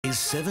is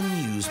 7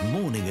 News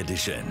Morning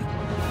Edition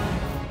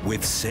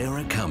with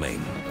Sarah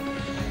Cumming.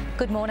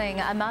 Good morning.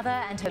 A mother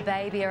and her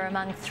baby are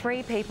among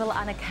 3 people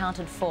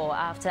unaccounted for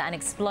after an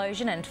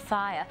explosion and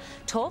fire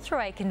tore through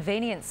a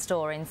convenience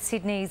store in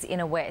Sydney's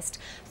inner west.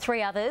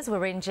 3 others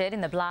were injured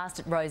in the blast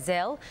at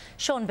Rozelle.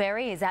 Sean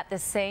Berry is at the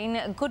scene.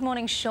 Good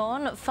morning,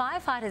 Sean.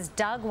 Firefighters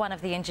dug one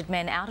of the injured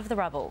men out of the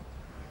rubble.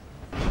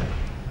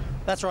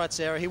 That's right,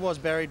 Sarah. He was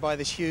buried by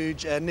this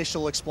huge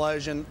initial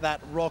explosion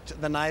that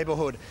rocked the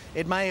neighbourhood.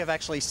 It may have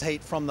actually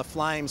heat from the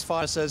flames.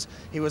 Fire says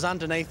he was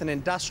underneath an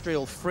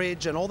industrial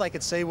fridge and all they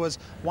could see was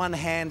one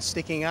hand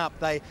sticking up.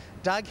 They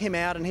dug him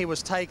out and he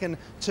was taken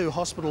to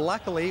hospital,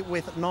 luckily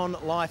with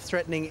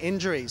non-life-threatening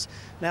injuries.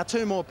 Now,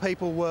 2 more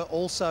people were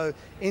also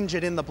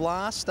injured in the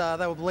blast.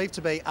 They were believed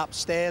to be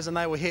upstairs and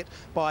they were hit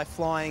by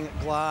flying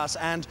glass.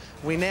 And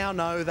we now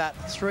know that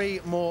 3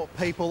 more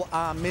people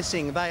are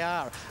missing. They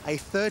are a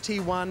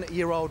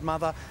 31-year-old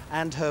mother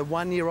and her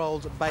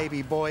 1-year-old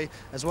baby boy,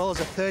 as well as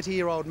a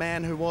 30-year-old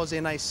man who was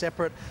in a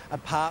separate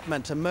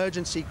apartment.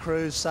 Emergency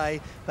crews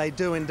say they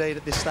do indeed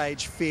at this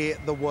stage fear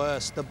the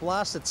worst. The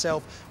blast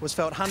itself was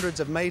felt hundreds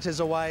of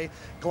metres away.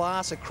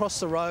 Glass across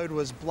the road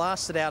was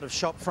blasted out of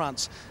shop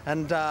fronts.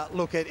 And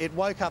look, it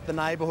woke up the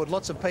neighbourhood.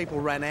 Lots of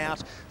people ran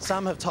out.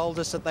 Some have told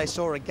us that they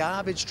saw a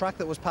garbage truck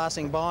that was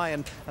passing by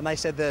and they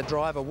said the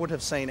driver would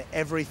have seen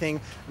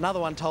everything. Another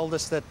one told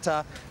us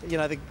that, you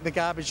know, the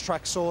garbage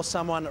truck saw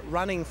someone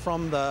running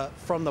from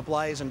the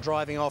blaze and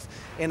driving off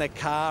in a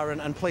car,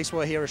 and police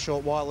were here a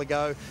short while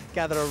ago,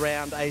 gathered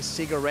around a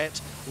cigarette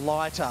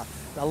lighter.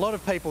 A lot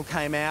of people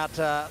came out.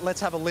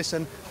 Let's have a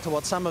listen to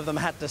what some of them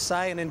had to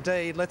say, and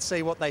indeed, let's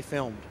see what they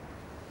filmed.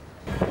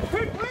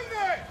 People in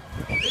there!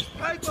 There's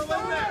people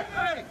in there!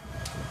 Hey!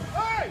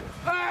 Hey!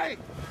 Hey!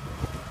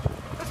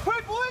 There's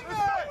people in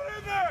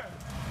there!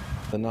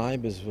 The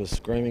neighbours were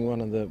screaming.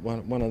 One of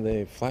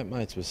their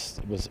flatmates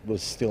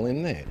was still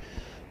in there,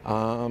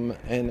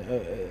 and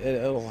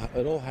it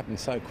all happened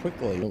so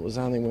quickly. It was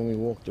only when we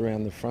walked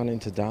around the front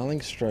into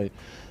Darling Street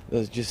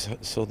that just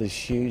saw this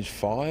huge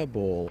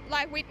fireball.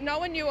 Like, no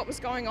one knew what was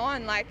going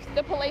on. Like,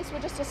 the police were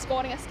just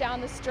escorting us down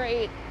the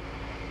street.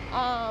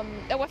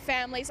 There were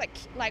families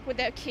like with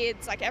their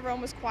kids. Like,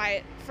 everyone was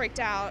quite freaked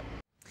out.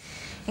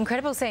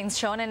 Incredible scenes,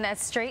 Sean, and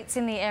streets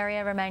in the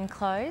area remain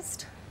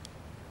closed.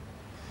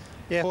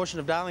 Yeah, a portion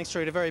of Darling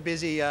Street, a very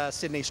busy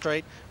Sydney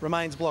street,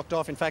 remains blocked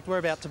off. In fact, we're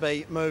about to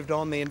be moved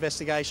on. The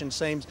investigation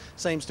seems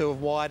to have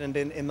widened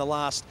in the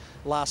last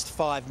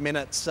 5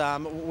 minutes.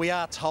 We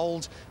are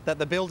told that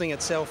the building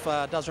itself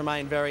does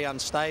remain very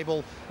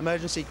unstable.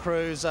 Emergency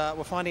crews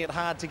were finding it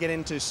hard to get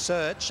into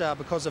search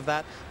because of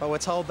that, but we're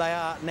told they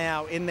are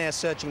now in there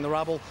searching the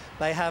rubble.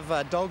 They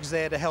have dogs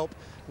there to help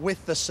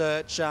with the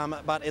search,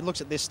 but it looks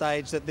at this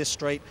stage that this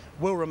street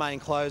will remain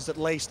closed at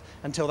least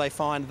until they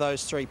find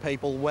those 3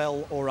 people,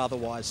 well or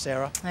otherwise.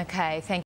 Sarah? Okay, thank you.